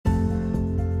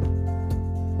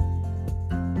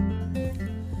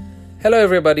Hello,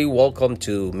 everybody. Welcome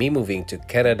to me moving to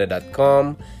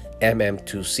Canada.com,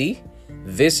 MM2C.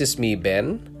 This is me,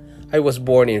 Ben. I was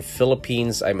born in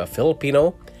Philippines. I'm a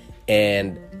Filipino,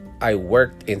 and I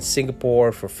worked in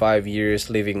Singapore for 5 years,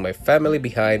 leaving my family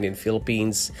behind in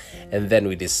Philippines, and then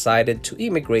we decided to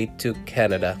immigrate to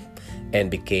Canada and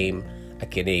became a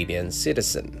Canadian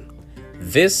citizen.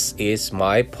 This is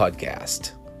my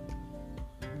podcast.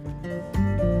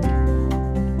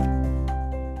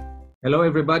 Hello,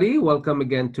 everybody. Welcome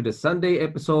again to the Sunday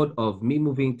episode of Me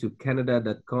Moving to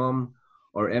Canada.com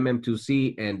or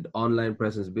MM2C and Online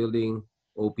Presence Building,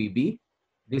 OPB.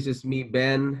 This is me,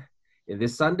 Ben. In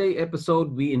this Sunday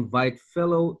episode, we invite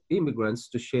fellow immigrants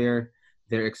to share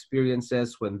their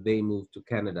experiences when they move to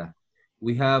Canada.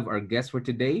 We have our guest for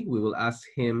today. We will ask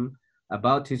him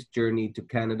about his journey to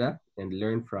Canada and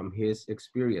learn from his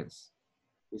experience.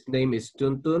 His name is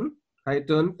Tuntun. Hi,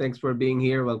 Tun. Thanks for being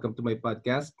here. Welcome to my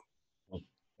podcast.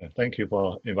 Thank you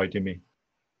for inviting me.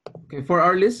 Okay, for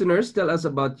our listeners, tell us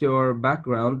about your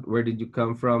background. Where did you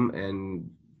come from, and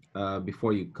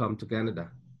before you come to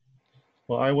Canada?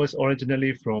 Well, I was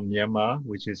originally from Myanmar,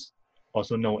 which is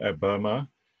also known as Burma,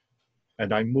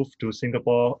 and I moved to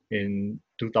Singapore in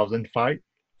 2005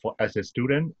 as a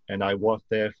student, and I worked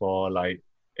there for like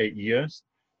 8 years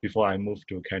before I moved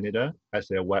to Canada as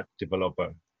a web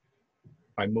developer.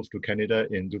 I moved to Canada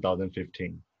in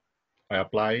 2015. I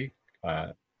applied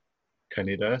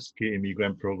Canada Ski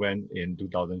Immigrant Program in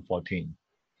 2014.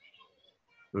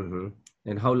 Mm-hmm.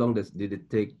 And how long did it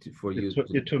take for you?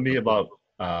 It took me about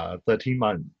 13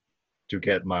 months to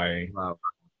get my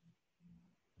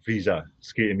visa,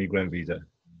 ski immigrant visa.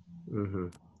 Mm-hmm.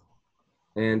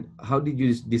 And how did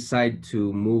you decide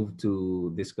to move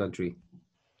to this country?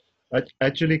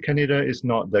 Actually, Canada is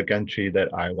not the country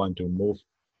that I want to move,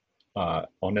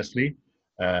 honestly,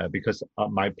 because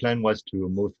my plan was to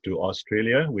move to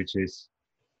Australia, which is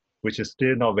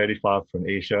still not very far from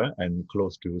Asia and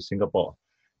close to Singapore.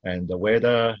 And the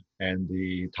weather and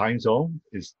the time zone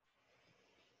is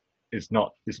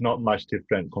not much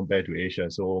different compared to Asia.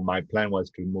 So my plan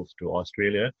was to move to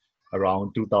Australia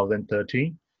around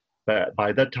 2013. But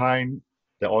by that time,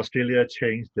 the Australia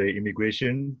changed the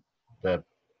immigration, the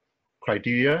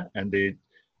criteria, and they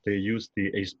used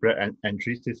the express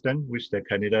entry system, which the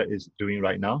Canada is doing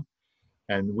right now,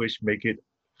 and which make it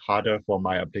harder for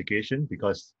my application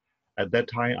because at that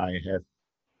time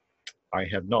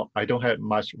I don't have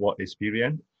much work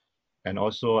experience, and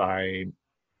also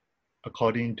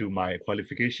according to my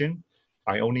qualification,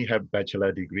 I only have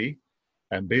bachelor degree,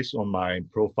 and based on my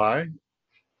profile,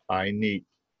 I need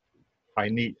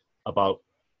about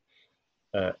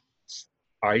uh,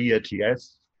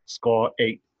 IELTS score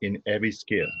 8 in every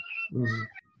skill. Mm-hmm.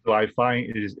 So I find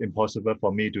it is impossible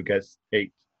for me to get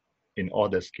 8 in all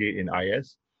the skill in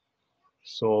IS.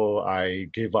 So I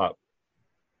gave up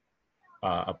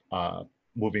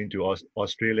moving to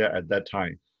Australia at that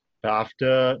time. But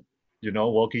after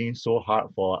working so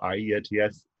hard for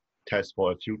IELTS test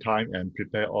for a few times and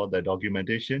prepare all the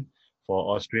documentation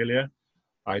for Australia,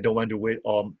 I don't want to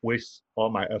waste all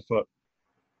my effort.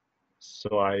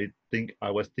 So I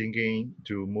was thinking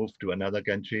to move to another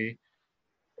country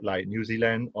like New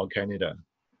Zealand or Canada.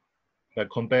 But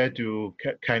compared to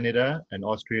Canada and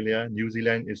Australia, New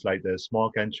Zealand is like the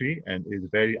small country and is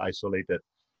very isolated.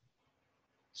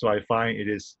 So I find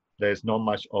there's not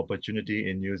much opportunity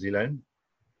in New Zealand.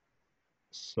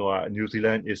 So New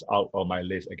Zealand is out of my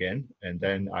list again. And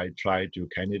then I tried to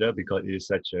Canada because it is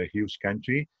such a huge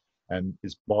country and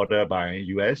it's bordered by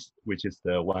US, which is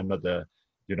one of the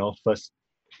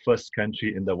first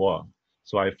country in the world.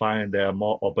 So I find there are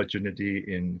more opportunity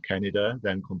in Canada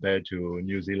than compared to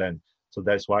New Zealand. So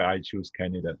that's why I choose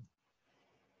Canada.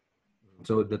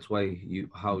 So that's why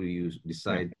how do you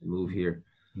decide to move here?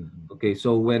 Mm-hmm. Okay,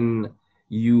 so when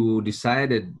you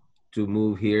decided to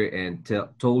move here and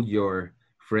told your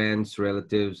friends,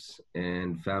 relatives,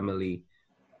 and family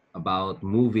about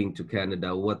moving to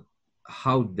Canada,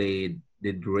 how did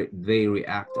they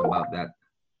react about that?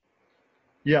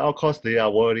 Yeah, of course they are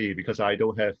worried because I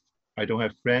don't have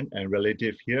friend and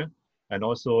relative here, and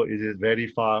also it is very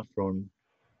far from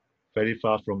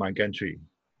my country,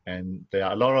 and there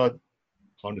are a lot of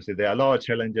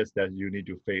challenges that you need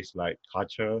to face, like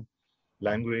culture,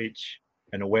 language,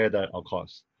 and weather, of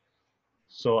course.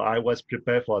 So I was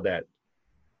prepared for that,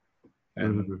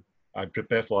 and mm-hmm. I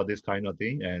prepared for this kind of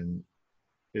thing, and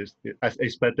as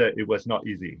expected, it was not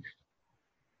easy.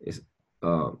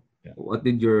 What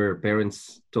did your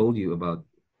parents told you about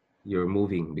your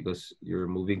moving, because you're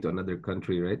moving to another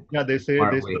country, right? Yeah, they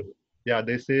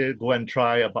say go and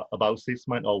try about 6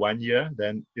 months or 1 year.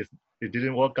 Then if it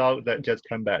didn't work out, then just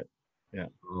come back. Yeah.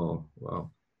 Oh,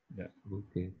 wow. Yeah.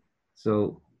 Okay.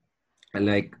 So,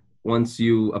 like, once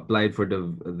you applied for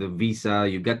the visa,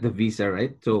 you got the visa,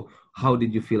 right? So, how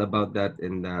did you feel about that?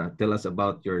 And tell us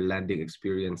about your landing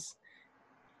experience.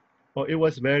 Well, it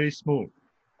was very smooth.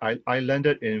 I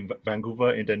landed in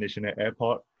Vancouver International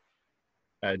Airport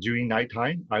during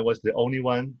nighttime. I was the only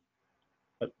one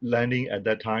landing at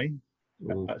that time.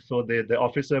 Oh, So the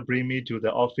officer bring me to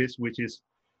the office, which is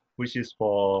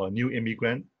for new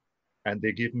immigrant, and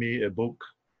they give me a book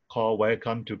called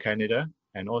Welcome to Canada,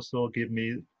 and also give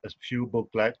me a few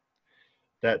booklet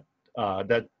that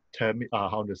that tell me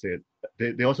how to say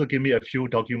it. They also give me a few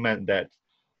document that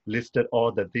listed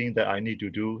all the things that I need to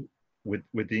do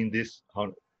within this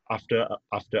after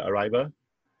arrival,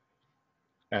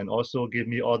 and also give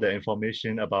me all the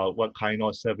information about what kind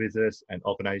of services and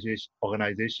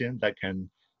organization that can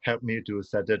help me to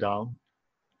settle down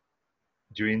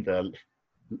during the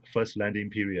first landing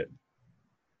period.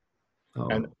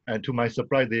 oh, And to my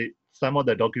surprise, some of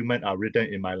the documents are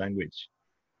written in my language.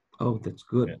 oh, that's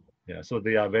Yeah, good. yeah. So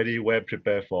they are very well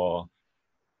prepared for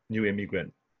new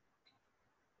immigrant.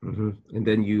 And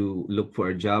then you look for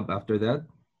a job after that.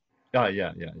 Yeah,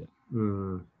 yeah, yeah, yeah.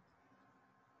 Mm.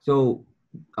 So,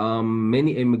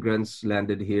 many immigrants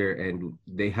landed here and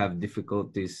they have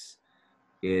difficulties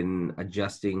in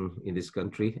adjusting in this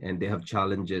country, and they have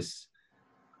challenges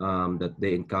that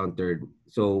they encountered.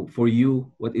 So, for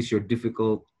you, what is your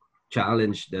difficult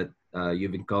challenge that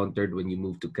you've encountered when you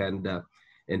moved to Canada,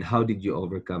 and how did you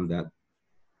overcome that?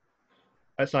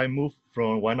 As I moved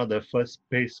from one of the first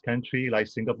space country like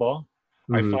Singapore,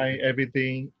 I Mm-hmm. find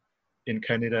everything in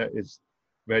Canada is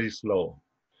very slow.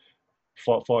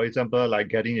 For example, like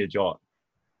getting a job.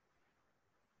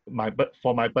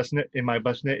 For my personal in my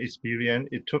personal experience,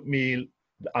 it took me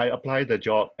I applied the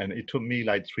job and it took me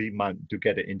like 3 months to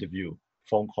get an interview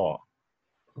phone call.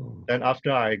 Oh. Then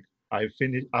I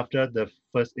finished after the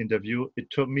first interview, it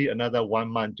took me another 1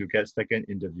 month to get second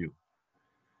interview,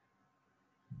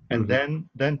 and Mm-hmm.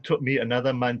 then took me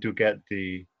another month to get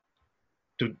the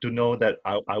to know that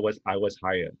I was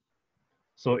hired.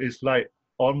 So it's like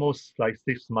almost like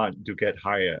 6 months to get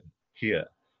hired here.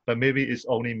 But maybe it's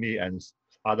only me and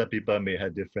other people may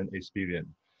have different experience.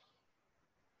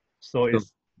 So So,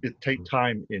 it take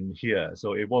time in here.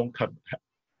 So it won't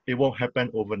happen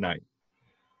overnight.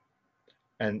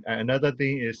 And uh, another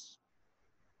thing is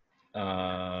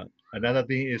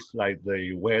like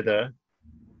the weather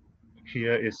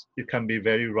here is it can be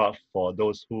very rough for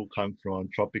those who come from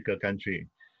tropical country.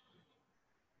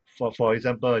 For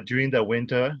example, during the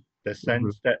winter, the sun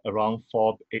mhm. set around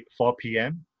 4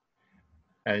 p.m.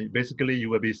 And basically you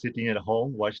will be sitting at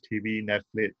home, watch TV,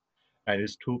 Netflix, and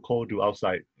it's too cold to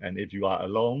outside. And if you are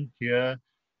alone here,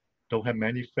 don't have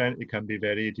many friends, it can be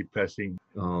very depressing.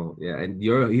 Oh, yeah, and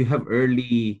you have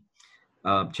early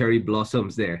cherry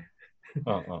blossoms there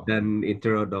Uh, uh, than in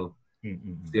Toronto. mm,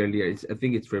 mm, It's mm, earlier. I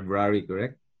think it's February,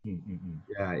 correct? mm, mm, mm.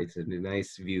 Yeah, it's a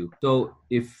nice view. So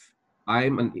if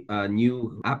I'm a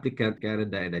new applicant to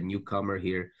Canada and a newcomer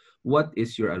here, what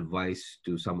is your advice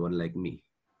to someone like me?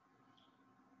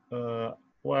 Uh,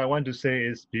 what I want to say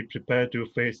is be prepared to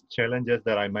face challenges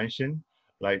that I mentioned,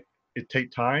 like it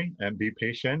take time and be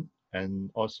patient,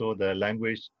 and also the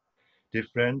language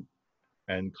different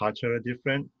and culture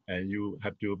different, and you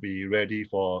have to be ready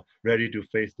to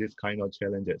face this kind of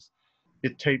challenges.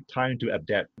 It takes time to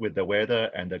adapt with the weather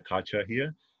and the culture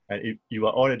here. And if you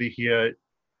are already here,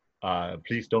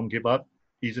 please don't give up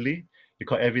easily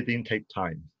because everything takes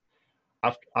time.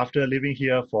 After living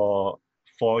here for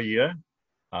 4 years,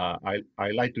 I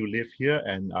like to live here,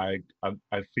 and I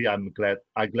feel I'm glad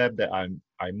that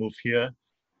I moved here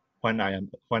when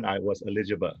I was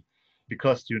eligible,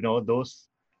 because you know those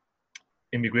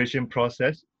immigration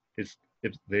process is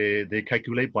if they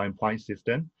calculate by point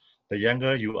system. The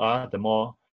younger you are, the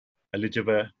more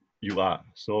eligible you are.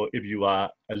 So if you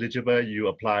are eligible, you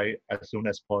apply as soon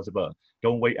as possible.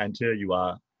 Don't wait until you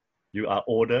are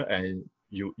older and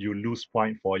you lose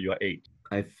point for your age.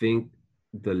 I think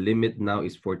the limit now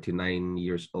is 49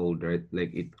 years old, right?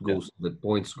 Like Yeah. the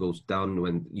points goes down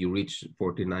when you reach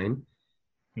 49.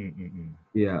 Mm-mm-mm.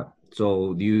 Yeah.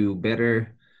 So you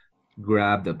better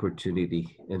grab the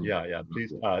opportunity and Yeah, yeah.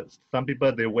 Please. Some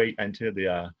people they wait until they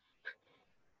are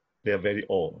very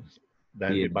old.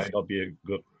 Then it yes. might not be a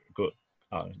good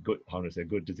how to say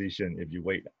good decision if you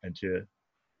wait until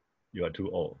you are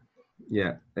too old.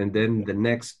 Yeah. And then the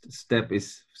next step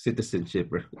is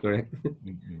citizenship, correct?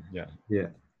 Mm-mm, yeah. Yeah.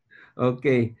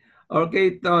 Okay.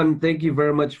 Okay, Ton, thank you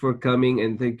very much for coming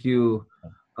and thank you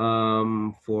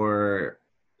for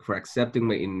accepting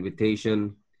my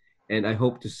invitation, and I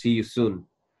hope to see you soon.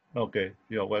 Okay,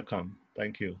 you're welcome.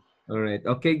 Thank you. All right.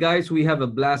 Okay, guys, we have a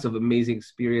blast of amazing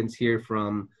experience here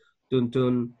from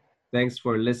Tuntun. Thanks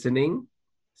for listening.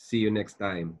 See you next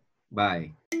time.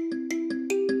 Bye.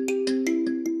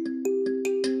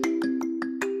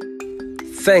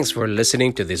 Thanks for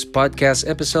listening to this podcast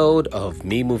episode of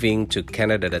Me Moving to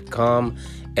Canada.com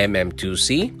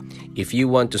MM2C. If you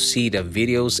want to see the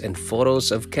videos and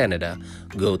photos of Canada,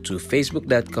 go to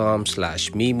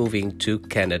facebook.com/Me Moving to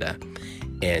Canada.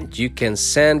 And you can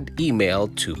send email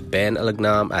to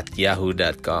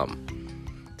benalagnam@yahoo.com.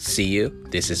 See you.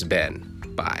 This is Ben.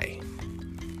 Bye.